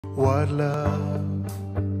What love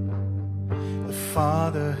the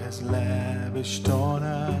Father has lavished on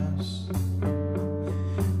us,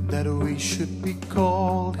 that we should be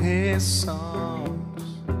called His sons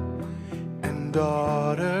and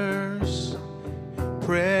daughters,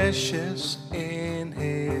 precious in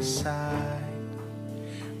His sight.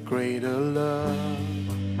 Greater love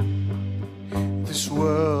this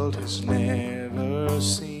world has never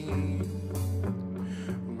seen.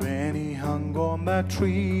 When He hung on that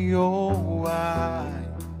tree, oh why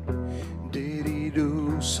did He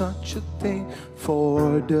do such a thing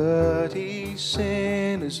for dirty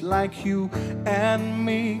sinners like you and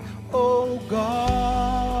me? Oh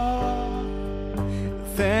God,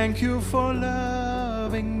 thank you for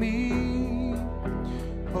loving me.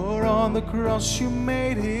 For on the cross you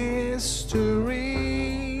made history.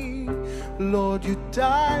 Lord, you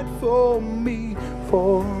died for me.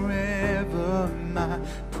 Forever my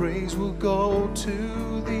praise will go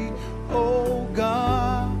to Thee, oh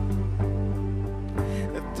God.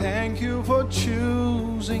 Thank you for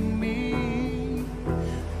choosing me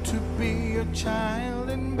to be your child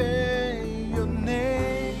and bear your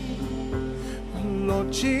name.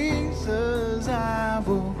 Lord Jesus, I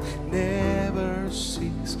will never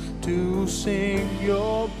cease to sing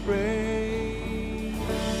your praise.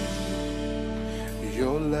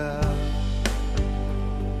 Your love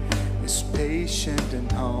is patient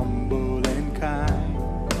and humble and kind.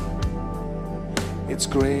 It's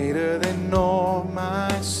greater than all my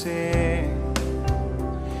sin.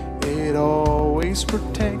 It always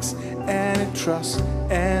protects and it trusts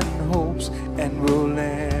and hopes and will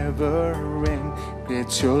never end.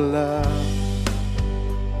 It's your love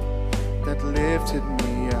that lifted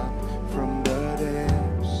me up from the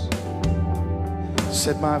depths,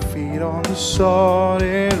 set my feet on the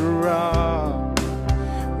solid rock,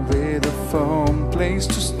 with a firm place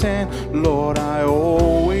to stand. Lord, I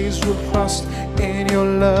always will trust in your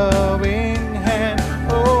loving hand.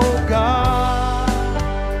 Oh God,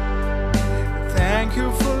 thank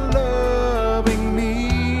you for loving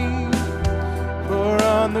me. For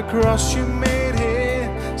on the cross you made history.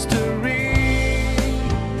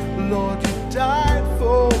 Lord, you died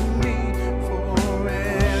for me.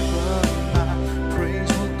 Forever my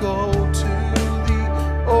praise will go to Thee,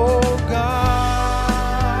 oh God.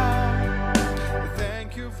 Thank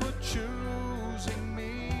you for choosing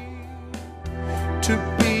me to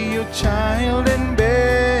be your child and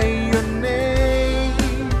bear your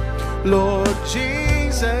name. Lord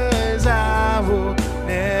Jesus, I will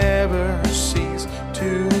never cease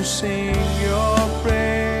to sing your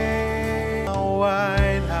praise. How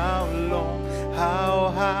wide, how long, how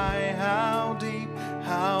high, how deep,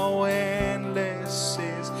 how endless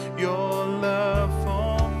is your love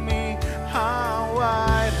for me. How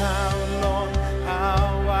wide, how long,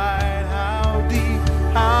 how wide, how deep,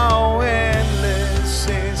 how endless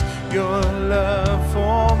is your love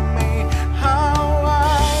for me. How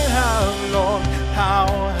wide, how long, how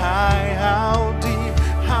high, how deep,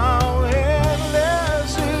 how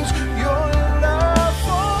endless is your love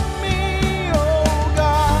for me, oh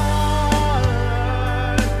God.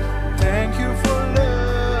 Thank you for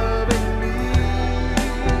loving me.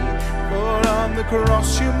 For on the cross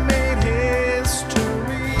you made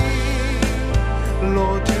history.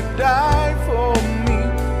 Lord, you died for me.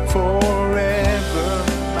 Forever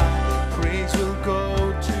my praise will go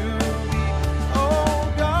to Thee,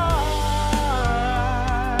 oh God.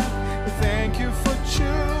 Thank you for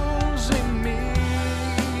choosing me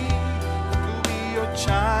to be your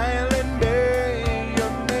child and bear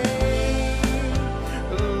your name.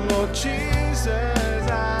 Lord Jesus,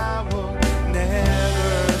 I will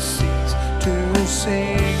never cease to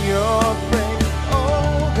sing your praise,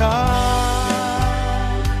 oh God.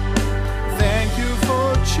 Thank you for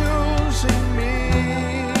choosing me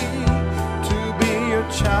to be your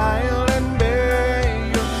child and bear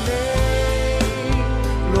your name.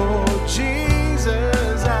 Lord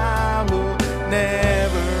Jesus, I will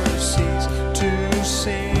never cease to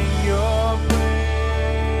sing your praise.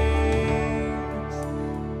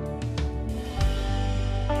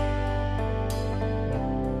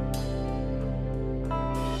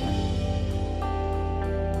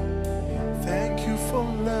 Thank you for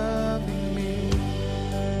loving me.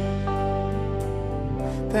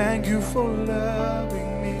 Thank you for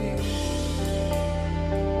loving me.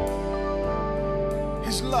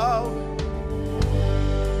 His love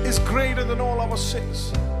is greater than all our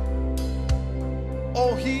sins.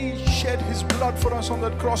 Oh, He shed His blood for us on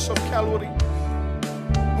that cross of Calvary,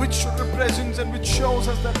 which represents and which shows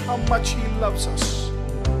us that how much He loves us.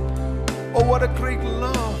 Oh, what a great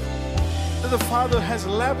love that the Father has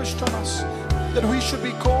lavished on us, that we should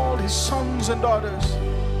be called His sons and daughters.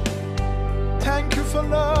 for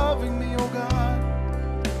loving me, oh God.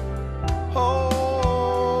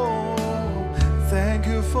 Oh, thank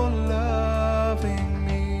you for loving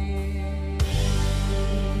me.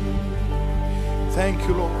 Thank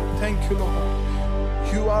you, Lord. Thank you,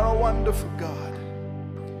 Lord. You are a wonderful God.